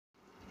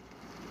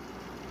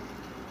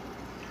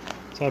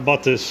So I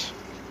bought this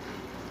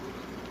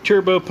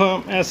turbo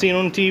pump as seen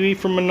on TV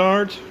from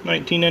Menards,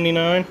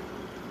 $19.99,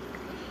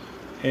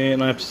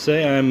 and I have to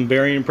say I'm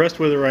very impressed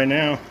with it right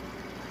now.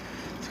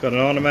 It's got an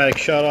automatic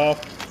shut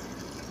off.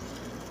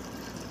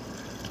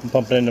 I'm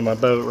pumping into my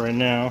boat right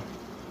now.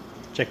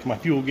 Check my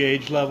fuel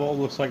gauge level.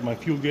 Looks like my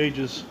fuel gauge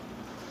is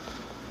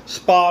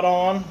spot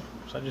on.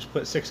 So I just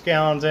put 6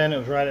 gallons in. It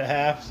was right at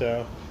half,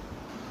 so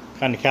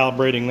kind of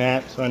calibrating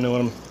that so I know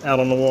when I'm out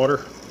on the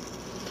water.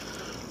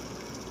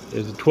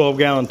 It's a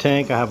 12-gallon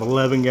tank. I have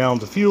 11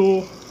 gallons of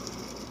fuel.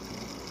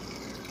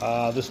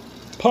 This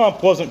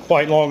pump wasn't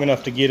quite long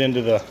enough to get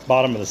into the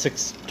bottom of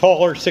the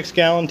taller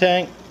 6-gallon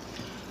tank,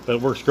 but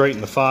it works great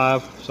in the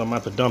 5, so I'm going to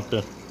have to dump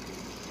the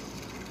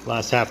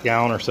last half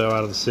gallon or so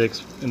out of the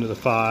 6 into the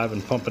 5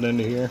 and pump it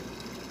into here.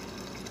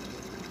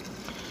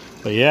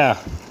 But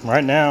yeah,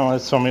 right now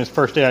it's the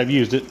first day I've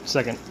used it,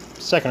 second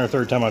or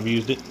third time I've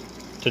used it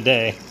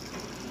today,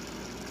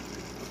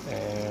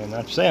 and I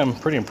have to say I'm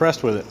pretty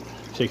impressed with it.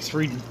 It takes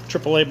 3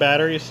 AAA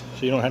batteries,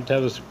 so you don't have to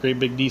have those great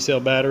big D-cell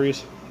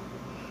batteries.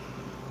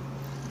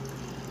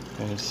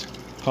 And it's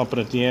pumping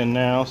at the end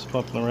now. It's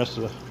pumping the rest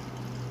of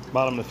the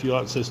bottom of the fuel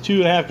out. It says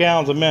 2.5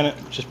 gallons a minute,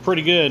 which is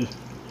pretty good.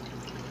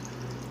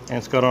 And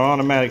it's got an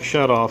automatic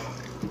shut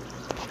off,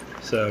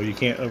 so you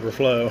can't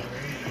overflow.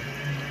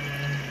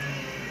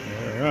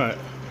 Alright,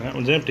 that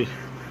one's empty.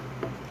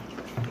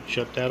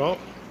 Shut that off.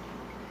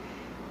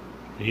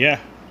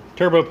 Yeah,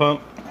 turbo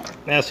pump,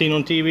 as seen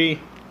on TV.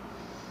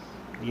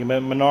 You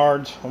met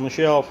Menards on the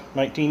shelf,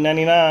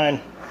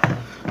 $19.99.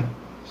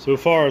 So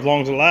far, as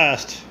long as it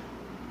lasts,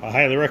 I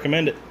highly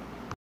recommend it.